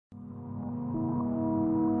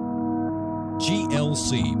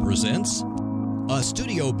GLC presents a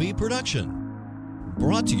Studio B production,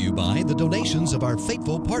 brought to you by the donations of our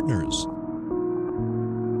faithful partners.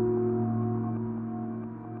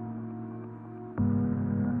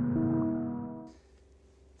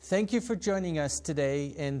 Thank you for joining us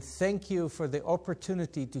today, and thank you for the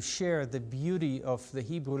opportunity to share the beauty of the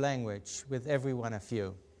Hebrew language with every one of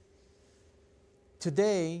you.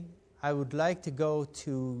 Today, I would like to go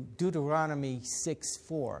to Deuteronomy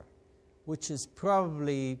 6:4, which is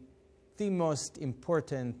probably the most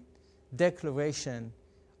important declaration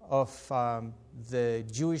of the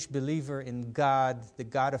Jewish believer in God, the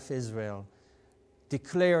God of Israel,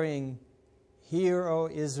 declaring, "Hear, O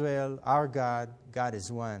Israel, our God, God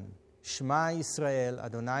is one. Shema Yisrael,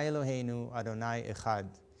 Adonai Eloheinu, Adonai Echad."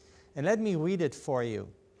 And let me read it for you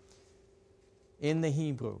in the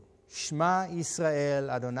Hebrew. Shema Yisrael,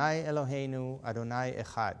 Adonai Eloheinu, Adonai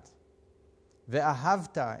Echad.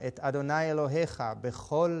 ואהבת את אדוני אלוהיך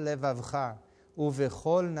בכל לבבך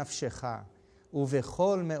ובכל נפשך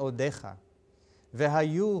ובכל מאודיך.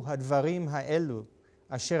 והיו הדברים האלו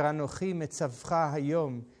אשר אנוכי מצווך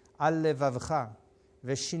היום על לבבך,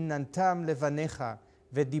 ושיננתם לבניך,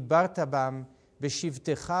 ודיברת בם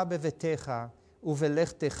בשבתך בביתך,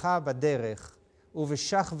 ובלכתך בדרך,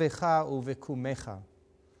 ובשכבך ובקומך.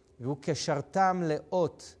 וקשרתם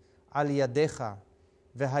לאות על ידיך,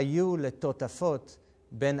 והיו לטוטפות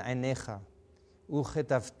בין עיניך,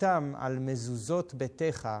 וכתבתם על מזוזות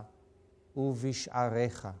ביתך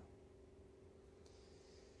ובשעריך.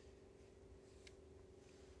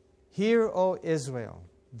 Hear, O Israel,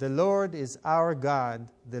 the Lord is our God,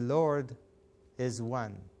 the Lord is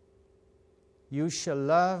one. You shall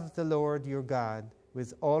love the Lord your God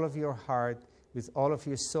with all of your heart, with all of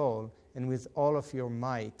your soul, and with all of your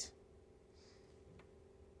might.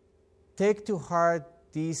 Take to heart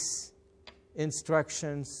these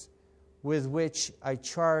instructions with which I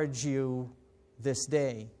charge you this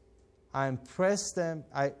day. Impress them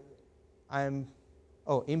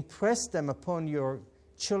upon your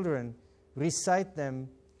children. Recite them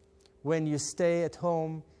when you stay at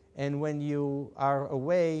home and when you are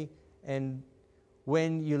away and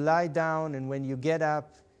when you lie down and when you get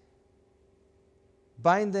up.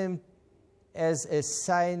 Bind them as a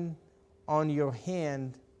sign on your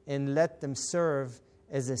hand and let them serve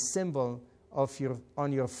as a symbol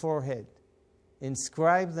on your forehead.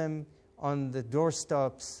 Inscribe them on the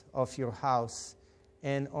doorsteps of your house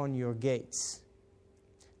and on your gates.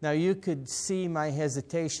 Now you could see my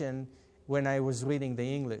hesitation when I was reading the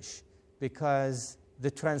English, because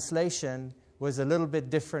the translation was a little bit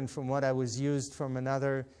different from what I was used from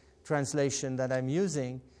another translation that I'm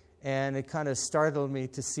using, and it kind of startled me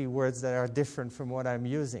to see words that are different from what I'm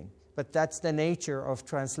using. But that's the nature of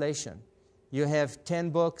translation. You have 10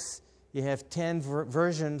 books, you have 10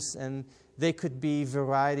 versions, and they could be a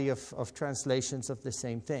variety of translations of the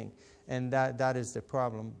same thing. And that is the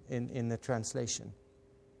problem in the translation.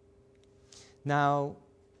 Now,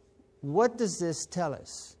 what does this tell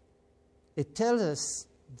us? It tells us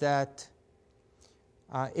that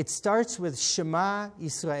it starts with Shema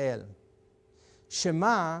Yisrael.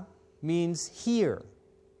 Shema means hear.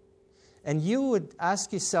 And you would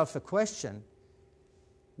ask yourself a question: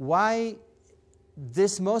 why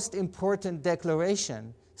this most important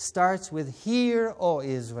declaration starts with "Hear, O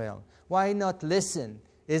Israel"? Why not listen?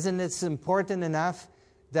 Isn't it important enough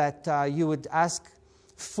that you would ask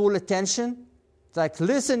full attention? Like,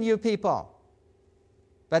 listen, you people.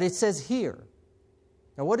 But it says hear.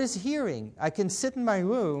 Now, what is hearing? I can sit in my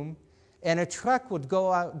room and a truck would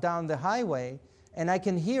go out down the highway and I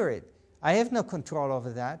can hear it. I have no control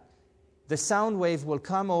over that. The sound wave will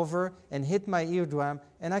come over and hit my eardrum,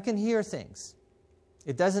 and I can hear things.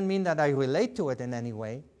 It doesn't mean that I relate to it in any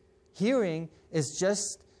way. Hearing is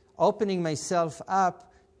just opening myself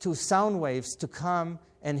up to sound waves to come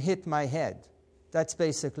and hit my head. That's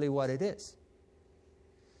basically what it is.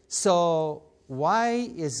 So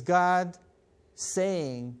why is God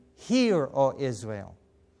saying, "Hear, O Israel,"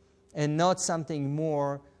 and not something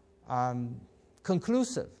more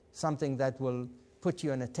conclusive, something that will put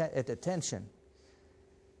you at attention?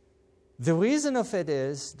 The reason of it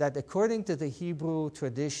is that according to the Hebrew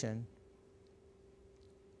tradition,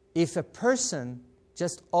 if a person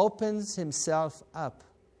just opens himself up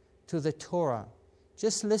to the Torah,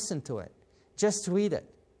 just listen to it, just read it.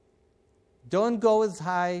 Don't go with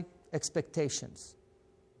high expectations.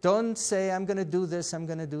 Don't say, "I'm going to do this, I'm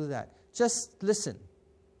going to do that." Just listen.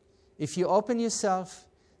 If you open yourself,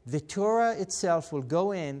 the Torah itself will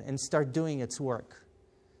go in and start doing its work.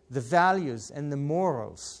 The values and the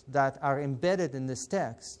morals that are embedded in this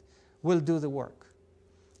text will do the work.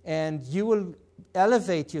 And you will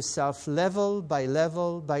elevate yourself level by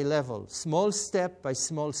level by level, small step by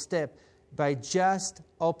small step, by just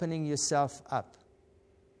opening yourself up,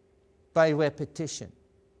 by repetition,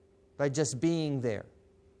 by just being there.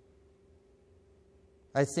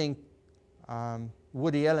 I think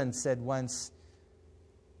Uri Harel said once,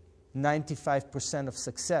 95% of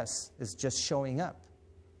success is just showing up.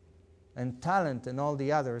 And talent and all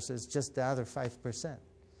the others is just the other 5%.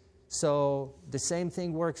 So the same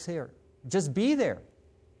thing works here. Just be there.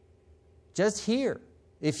 Just hear.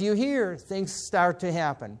 If you hear, things start to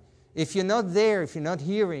happen. If you're not there, if you're not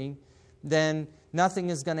hearing, then nothing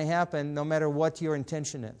is going to happen no matter what your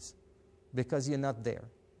intention is, because you're not there.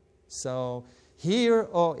 So, hear,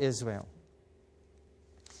 O Israel.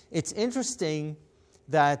 It's interesting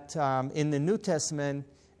that in the New Testament,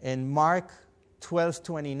 in Mark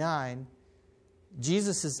 12:29,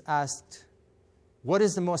 Jesus is asked, what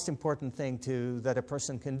is the most important thing that a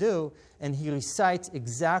person can do? And he recites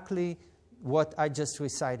exactly what I just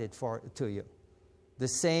recited to you. The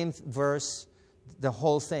same verse, the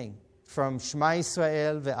whole thing. From Shema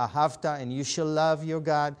Yisrael ve'ahavta, and you shall love your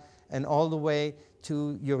God, and all the way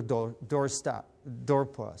to your doorpost.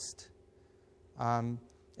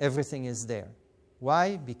 Everything is there.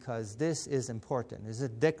 Why? Because this is important. It's a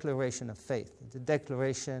declaration of faith. It's a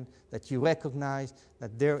declaration that you recognize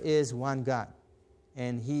that there is one God,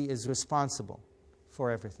 and He is responsible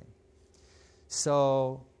for everything.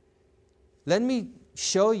 So, let me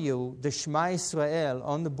show you the Shema Yisrael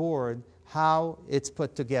on the board, how it's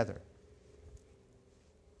put together.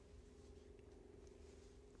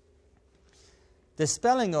 The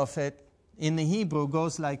spelling of it in the Hebrew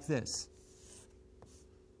goes like this.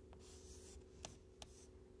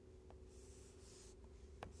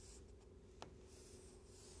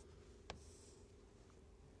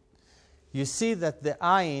 You see that the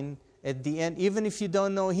ayin at the end, even if you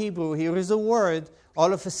don't know Hebrew, here is a word,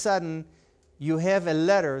 all of a sudden you have a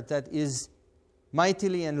letter that is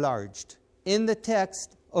mightily enlarged. In the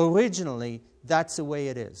text, originally, that's the way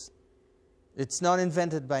it is. It's not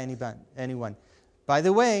invented by anyone. By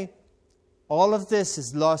the way, all of this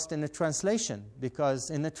is lost in the translation, because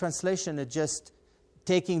in the translation it's just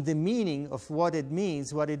taking the meaning of what it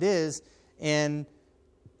means, what it is, and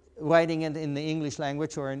writing it in the English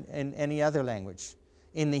language or in any other language.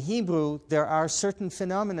 In the Hebrew, there are certain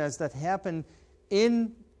phenomena that happen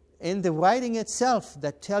in the writing itself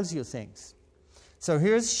that tells you things. So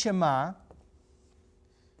here's Shema.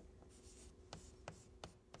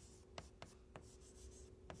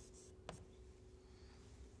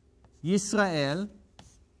 Yisrael.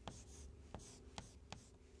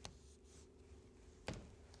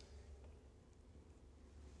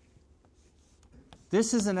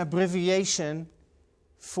 This is an abbreviation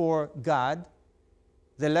for God.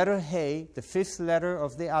 The letter Hey, the fifth letter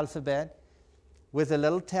of the alphabet, with a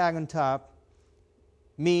little tag on top,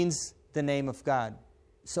 means the name of God.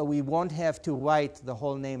 So we won't have to write the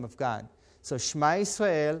whole name of God. So Shema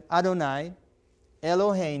Yisrael, Adonai,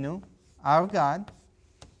 Eloheinu, our God.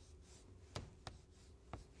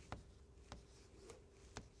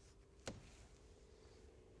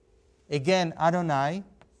 Again, Adonai,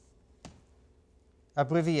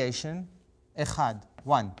 abbreviation, Echad,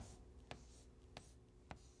 one.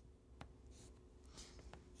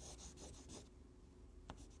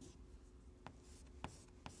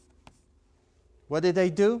 What did they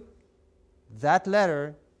do? That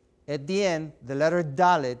letter, at the end, the letter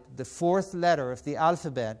Dalet, the fourth letter of the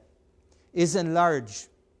alphabet, is enlarged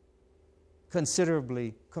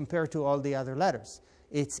considerably compared to all the other letters.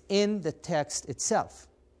 It's in the text itself,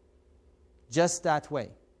 just that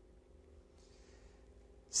way.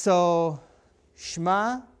 So,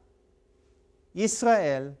 Shema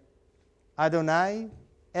Yisrael, Adonai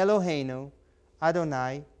Eloheinu,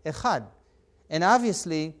 Adonai Echad. And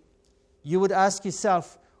obviously, you would ask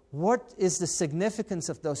yourself, what is the significance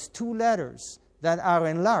of those two letters that are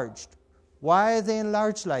enlarged? Why are they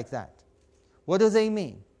enlarged like that? What do they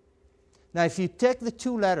mean? Now, if you take the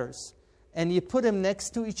two letters and you put them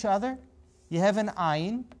next to each other, you have an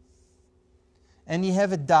ayin and you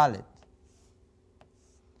have a dalet,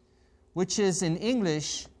 which is in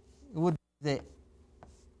English would be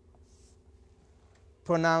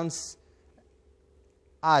pronounced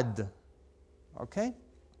ad. Okay?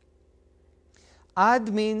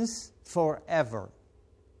 Ad means forever.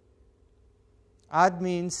 Ad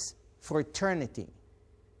means for eternity.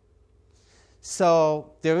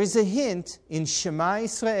 So there is a hint in Shema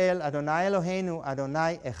Yisrael, Adonai Eloheinu,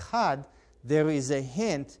 Adonai Echad. There is a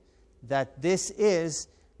hint that this is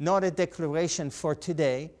not a declaration for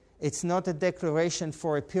today. It's not a declaration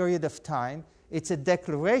for a period of time. It's a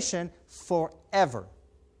declaration forever.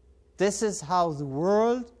 This is how the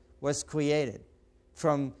world was created.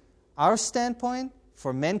 From our standpoint,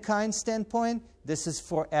 for mankind's standpoint, this is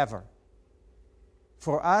forever.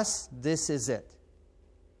 For us, this is it.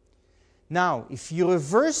 Now, if you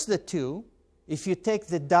reverse the two, if you take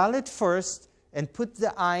the Dalet first and put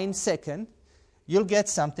the Ayin second, you'll get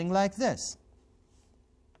something like this.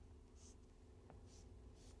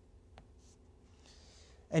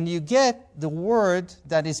 And you get the word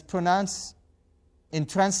that is pronounced in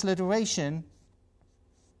transliteration,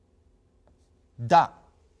 da.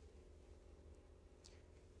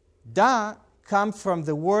 Da comes from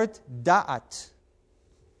the word da'at.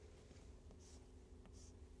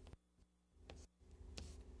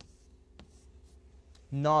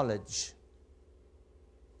 Knowledge.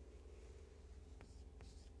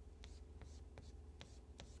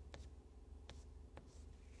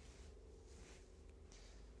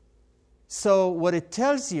 So what it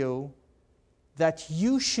tells you, that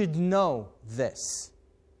you should know this.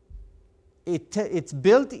 It's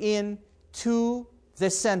built in to the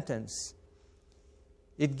sentence.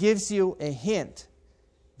 It gives you a hint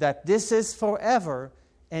that this is forever,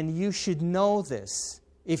 and you should know this.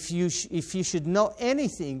 If you should know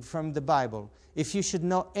anything from the Bible, if you should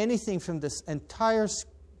know anything from this entire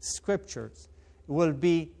scriptures, it will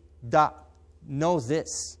be da. Know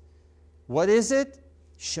this. What is it?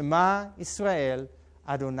 Shema Israel,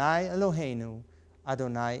 Adonai Eloheinu,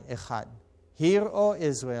 Adonai Echad. Hear, O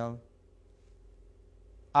Israel,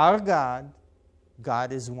 our God,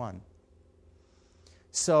 God is one.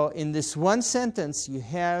 So in this one sentence, you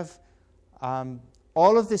have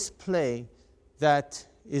all of this play that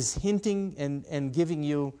is hinting and giving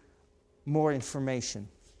you more information.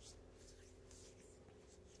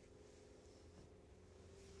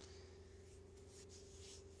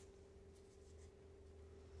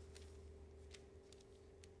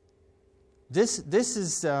 This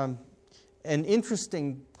is an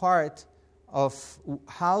interesting part of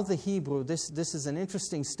how the Hebrew, this is an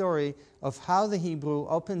interesting story of how the Hebrew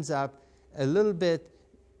opens up a little bit,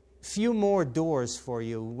 few more doors for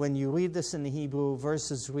you when you read this in the Hebrew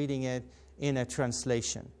versus reading it in a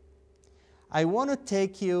translation. I want to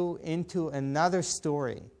take you into another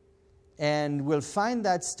story, and we'll find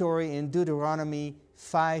that story in Deuteronomy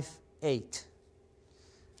 5:8.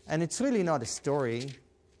 And it's really not a story.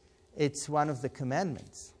 It's one of the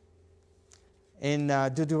commandments. In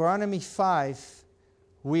Deuteronomy 5,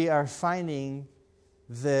 we are finding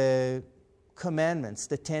the commandments,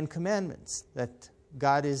 the 10 commandments that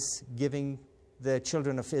God is giving the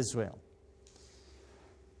children of Israel.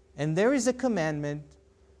 And there is a commandment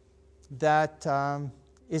that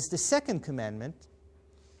is the second commandment,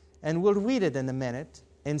 and we'll read it in a minute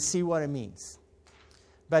and see what it means.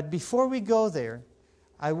 But before we go there,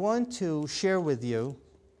 I want to share with you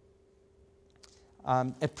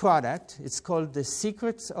a product. It's called The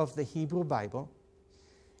Secrets of the Hebrew Bible.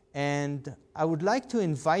 And I would like to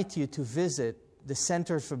invite you to visit the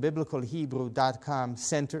centerforbiblicalhebrew.com,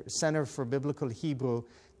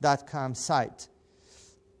 centerforbiblicalhebrew.com site.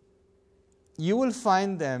 You'll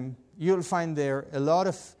find there a lot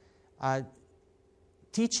of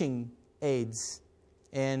teaching aids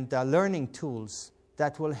and learning tools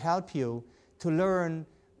that will help you to learn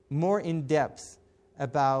more in depth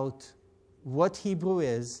about what Hebrew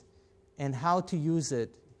is and how to use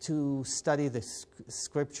it to study the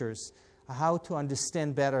scriptures, how to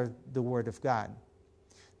understand better the Word of God.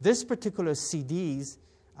 This particular CDs,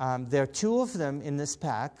 there are 2 of them in this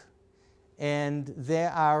pack, and they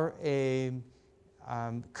are a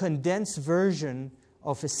condensed version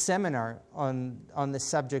of a seminar on the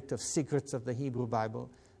subject of Secrets of the Hebrew Bible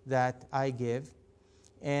that I give.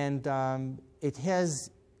 And it has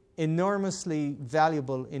enormously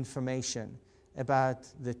valuable information about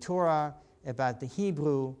the Torah, about the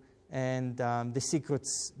Hebrew, and the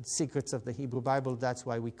secrets of the Hebrew Bible. That's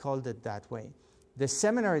why we called it that way. The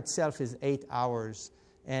seminar itself is 8 hours,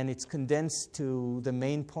 and it's condensed to the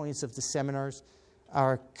main points of the seminars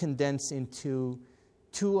are condensed into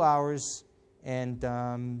 2 hours, and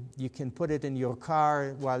you can put it in your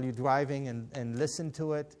car while you're driving and listen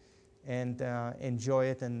to it and enjoy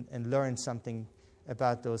it and learn something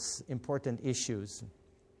about those important issues.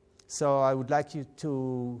 So I would like you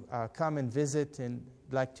to come and visit, and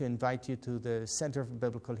like to invite you to the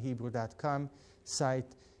centerforbiblicalhebrew.com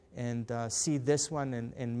site and see this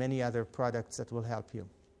one and many other products that will help you.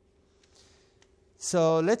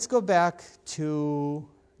 So let's go back to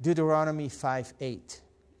Deuteronomy 5:8.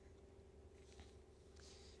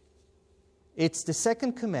 It's the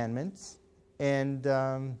second commandment, and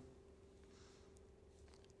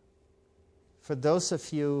for those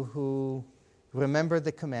of you who remember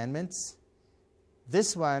the commandments,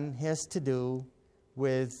 This one has to do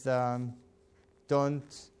with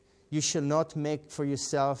you shall not make for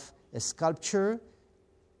yourself a sculptured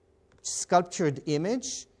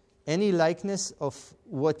image, any likeness of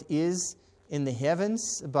what is in the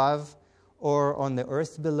heavens above or on the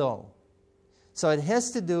earth below. So it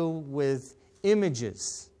has to do with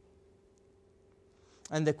images.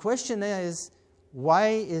 And the question is, why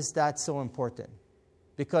is that so important?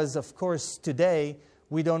 Because, of course, today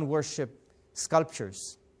we don't worship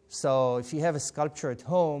sculptures. So if you have a sculpture at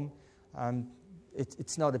home,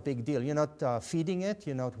 it's not a big deal. You're not feeding it.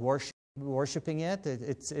 You're not worshiping it.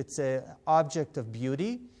 It's an object of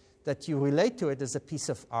beauty that you relate to it as a piece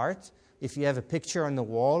of art. If you have a picture on the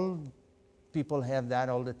wall, people have that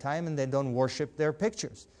all the time, and they don't worship their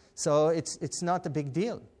pictures. So it's not a big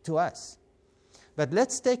deal to us. But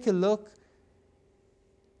let's take a look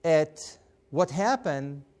at what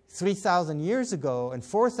happened 3,000 years ago and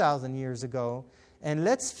 4,000 years ago, and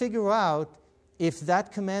let's figure out if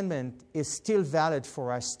that commandment is still valid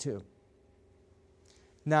for us too.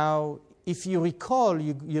 Now, if you recall,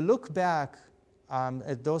 you look back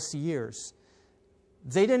at those years,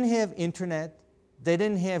 they didn't have internet, they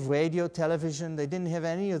didn't have radio, television, they didn't have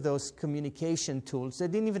any of those communication tools, they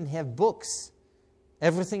didn't even have books.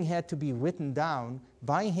 Everything had to be written down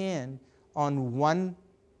by hand on one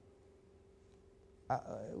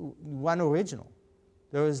original.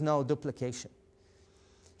 There was no duplication.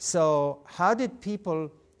 So how did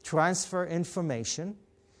people transfer information?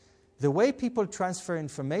 The way people transfer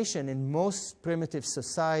information in most primitive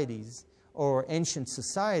societies or ancient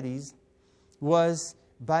societies was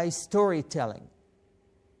by storytelling.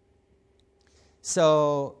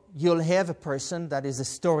 So you'll have a person that is a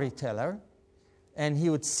storyteller, and he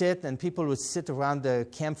would sit, and people would sit around the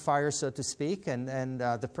campfire, so to speak, and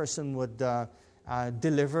the person would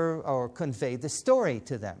deliver or convey the story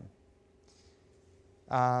to them.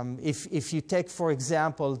 If you take, for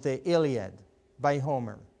example, the Iliad by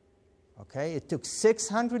Homer, okay, it took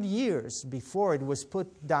 600 years before it was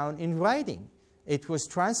put down in writing. It was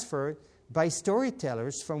transferred by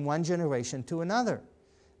storytellers from one generation to another.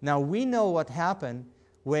 Now, we know what happened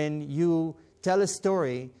when you tell a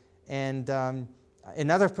story and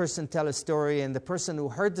another person tells a story, and the person who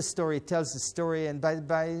heard the story tells the story, and by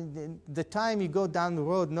the time you go down the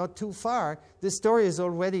road not too far, the story is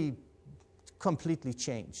already completely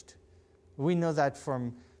changed. We know that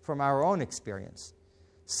from our own experience.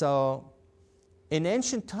 So in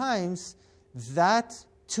ancient times, that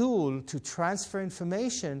tool to transfer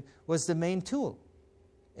information was the main tool.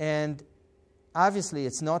 And obviously,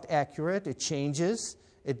 it's not accurate. It changes.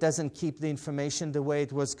 It doesn't keep the information the way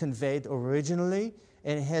it was conveyed originally,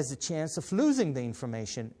 and it has a chance of losing the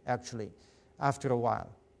information, actually, after a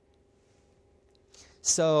while.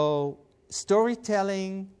 So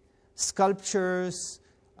storytelling, sculptures,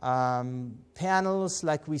 panels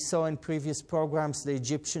like we saw in previous programs, the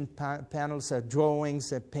Egyptian panels,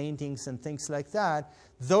 drawings, paintings, and things like that,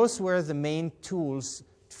 those were the main tools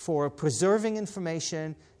for preserving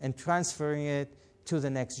information and transferring it to the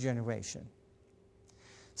next generation.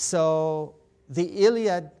 So the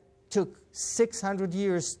Iliad took 600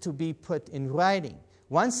 years to be put in writing.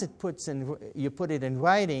 Once you put it in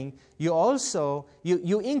writing, you also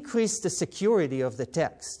increase the security of the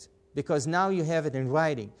text, because now you have it in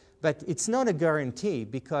writing. But it's not a guarantee,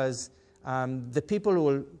 because the people who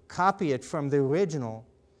will copy it from the original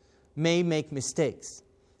may make mistakes,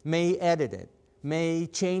 may edit it, may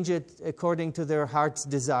change it according to their heart's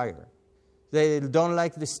desire. They don't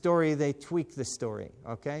like the story, they tweak the story,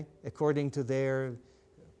 okay, according to their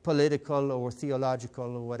political or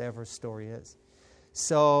theological or whatever story is.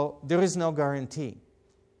 So there is no guarantee.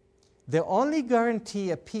 The only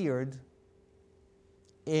guarantee appeared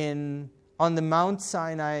on the Mount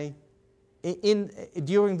Sinai,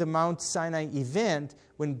 during the Mount Sinai event,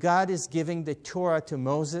 when God is giving the Torah to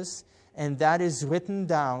Moses, and that is written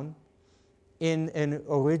down in an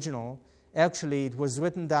original. Actually, it was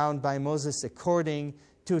written down by Moses according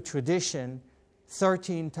to tradition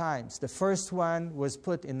 13 times. The first one was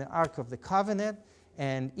put in the Ark of the Covenant,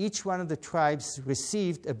 and each one of the tribes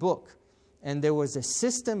received a book. And there was a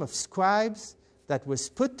system of scribes that was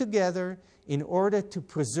put together in order to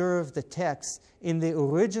preserve the text in the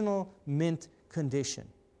original mint condition.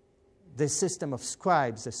 The system of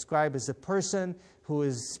scribes. A scribe is a person who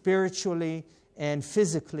is spiritually and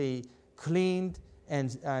physically cleaned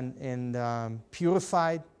and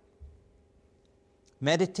purified,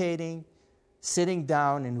 meditating, sitting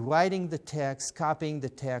down and writing the text, copying the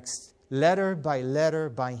text, letter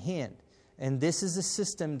by hand. And this is a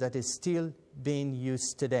system that is still being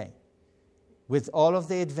used today. With all of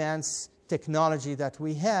the advanced technology that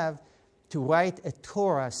we have, to write a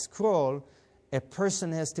Torah scroll, a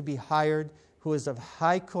person has to be hired who is a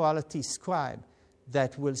high-quality scribe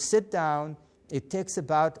that will sit down. It takes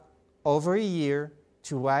about over a year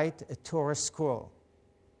to write a Torah scroll,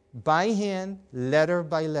 by hand, letter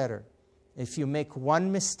by letter. If you make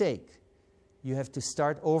one mistake, you have to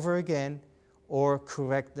start over again or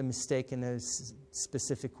correct the mistake in a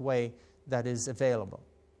specific way that is available.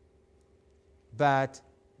 But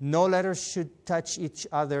no letters should touch each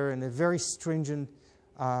other, and a very stringent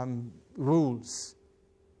rules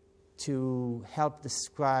to help the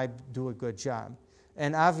scribe do a good job.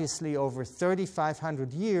 And obviously, over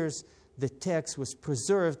 3,500 years, the text was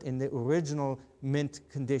preserved in the original mint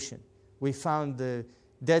condition. We found the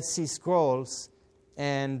Dead Sea Scrolls,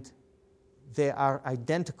 and they are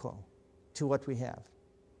identical to what we have.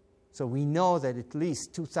 So we know that at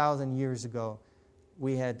least 2,000 years ago,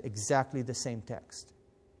 we had exactly the same text.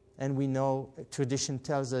 And we know, tradition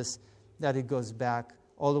tells us that it goes back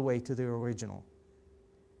all the way to the original.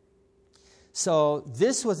 So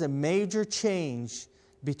this was a major change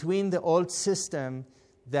between the old system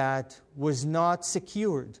that was not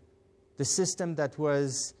secured, the system that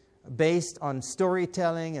was based on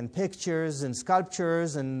storytelling and pictures and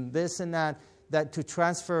sculptures and this and that, that to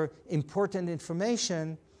transfer important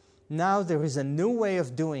information. Now there is a new way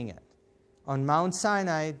of doing it. On Mount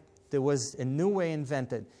Sinai, there was a new way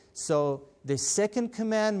invented. So the second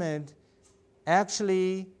commandment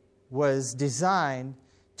actually was designed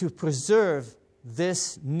to preserve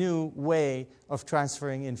this new way of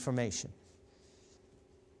transferring information.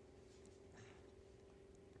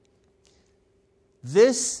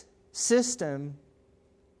 This system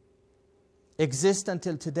exists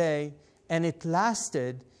until today, and it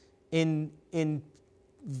lasted in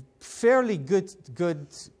fairly good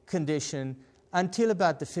condition until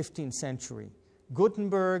about the 15th century.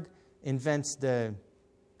 Gutenberg invents the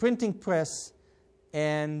printing press,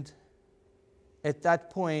 and at that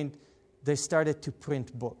point, they started to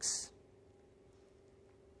print books.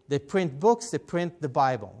 They print books, they print the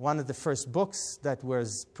Bible. One of the first books that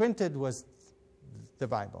was printed was the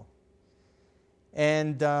Bible.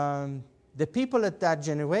 And the people at that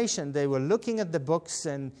generation, they were looking at the books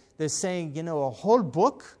and they're saying, you know, a whole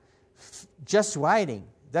book, just writing.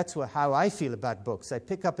 That's how I feel about books. I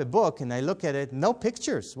pick up a book and I look at it, no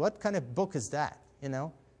pictures. What kind of book is that, you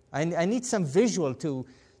know? I need some visual to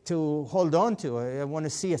hold on to. I want to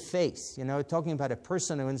see a face, you know, talking about a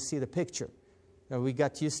person, I want to see the picture. We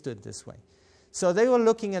got used to it this way. So they were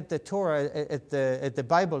looking at the Torah, at the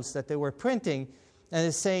Bibles that they were printing, and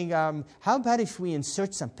they're saying, how about if we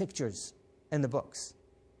insert some pictures in the books?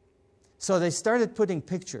 So they started putting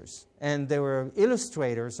pictures, and there were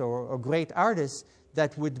illustrators or great artists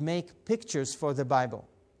that would make pictures for the Bible.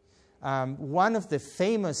 One of the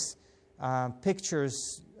famous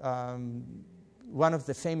pictures, one of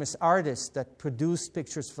the famous artists that produced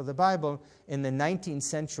pictures for the Bible in the 19th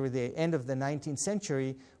century, the end of the 19th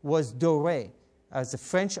century, was Doré, as a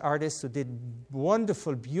French artist who did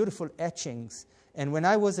wonderful, beautiful etchings. And when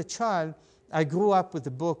I was a child, I grew up with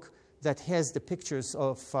a book that has the pictures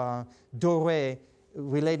of Doré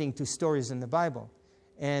relating to stories in the Bible.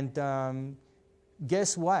 And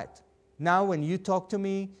guess what? Now when you talk to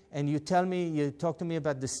me and you talk to me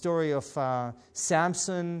about the story of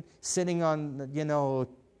Samson sitting on, you know,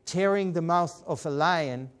 tearing the mouth of a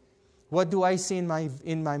lion, what do I see in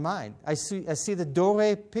my mind? I see the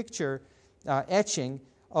Doré picture, etching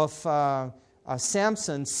of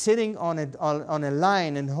Samson sitting on a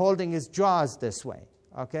lion and holding his jaws this way.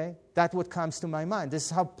 Okay? That's what comes to my mind. This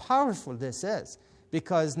is how powerful this is,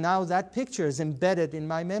 because now that picture is embedded in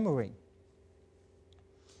my memory.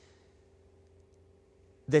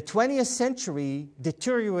 The 20th century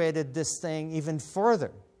deteriorated this thing even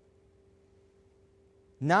further.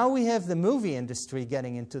 Now we have the movie industry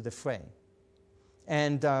getting into the fray.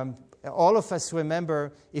 And all of us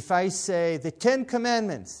remember, if I say the 10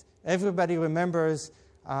 Commandments, everybody remembers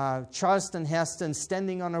Charleston Heston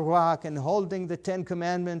standing on a rock and holding the 10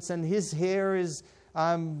 Commandments, and his hair is,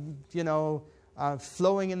 you know,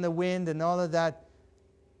 flowing in the wind and all of that.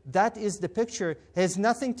 That is the picture. It has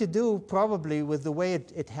nothing to do probably with the way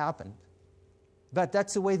it happened. But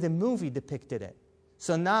that's the way the movie depicted it.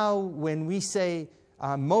 So now when we say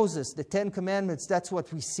Moses, the 10 Commandments, that's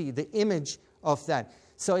what we see, the image of that.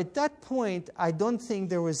 So at that point, I don't think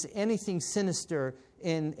there was anything sinister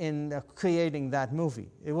in creating that movie.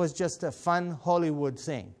 It was just a fun Hollywood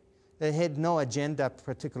thing. It had no agenda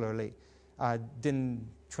particularly. Didn't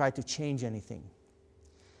try to change anything.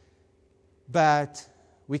 But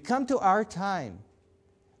we come to our time,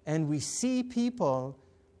 and we see people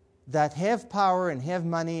that have power and have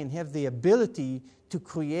money and have the ability to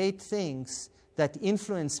create things that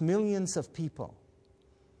influence millions of people.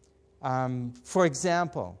 For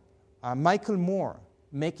example, Michael Moore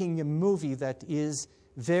making a movie that is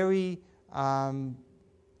very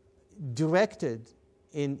directed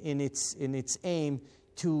in its aim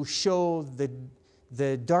to show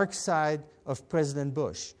the dark side of President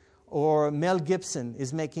Bush. Or Mel Gibson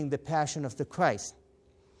is making The Passion of the Christ.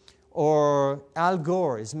 Or Al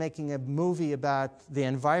Gore is making a movie about the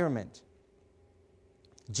environment.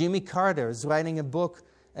 Jimmy Carter is writing a book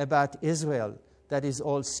about Israel that is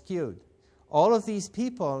all skewed. All of these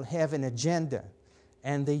people have an agenda,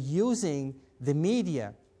 and they're using the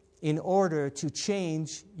media in order to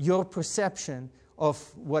change your perception of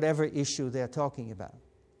whatever issue they're talking about.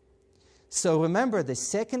 So remember, the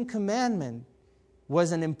second commandment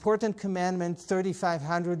was an important commandment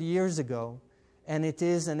 3,500 years ago, and it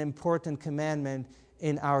is an important commandment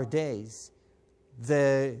in our days.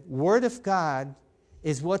 The Word of God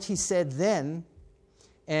is what He said then,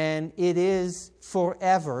 and it is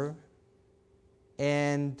forever,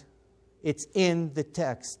 and it's in the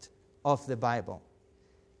text of the Bible.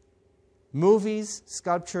 Movies,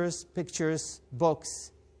 sculptures, pictures,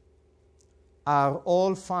 books are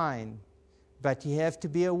all fine, but you have to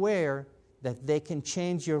be aware that they can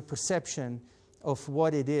change your perception of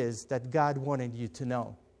what it is that God wanted you to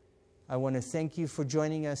know. I want to thank you for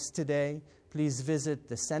joining us today. Please visit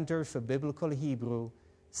the Center for Biblical Hebrew,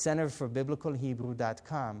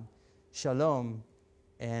 centerforbiblicalhebrew.com. Shalom,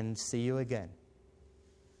 and see you again.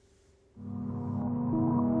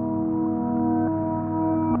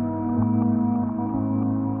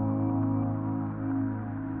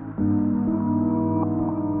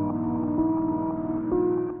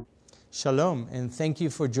 Shalom, and thank you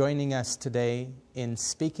for joining us today in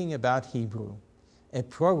Speaking About Hebrew, a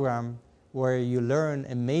program where you learn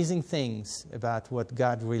amazing things about what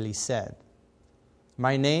God really said.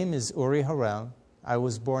 My name is Uri Harel. I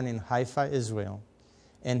was born in Haifa, Israel,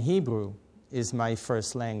 and Hebrew is my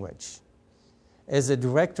first language. As a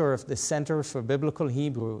director of the Center for Biblical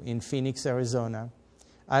Hebrew in Phoenix, Arizona,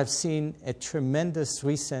 I've seen a tremendous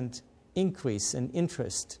recent increase in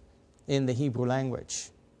interest in the Hebrew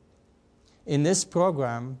language. In this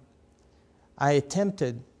program, I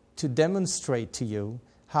attempted to demonstrate to you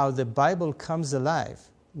how the Bible comes alive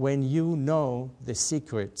when you know the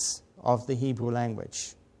secrets of the Hebrew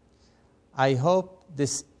language. I hope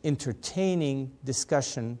this entertaining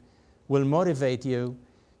discussion will motivate you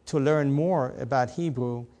to learn more about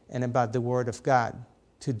Hebrew and about the Word of God.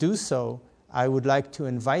 To do so, I would like to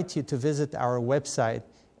invite you to visit our website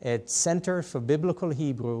at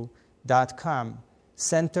centerforbiblicalhebrew.com.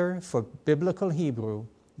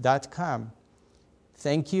 centerforbiblicalhebrew.com.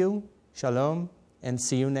 Thank you, shalom, and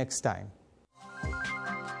see you next time.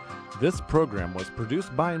 This program was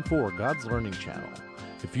produced by and for God's Learning Channel.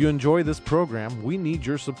 If you enjoy this program, we need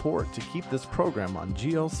your support to keep this program on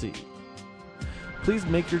GLC. Please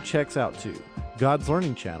make your checks out to God's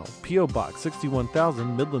Learning Channel, P.O. Box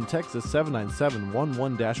 61,000, Midland, Texas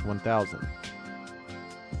 79711-1000.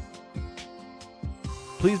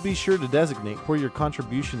 Please be sure to designate where your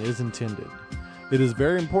contribution is intended. It is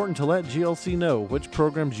very important to let GLC know which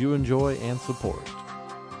programs you enjoy and support.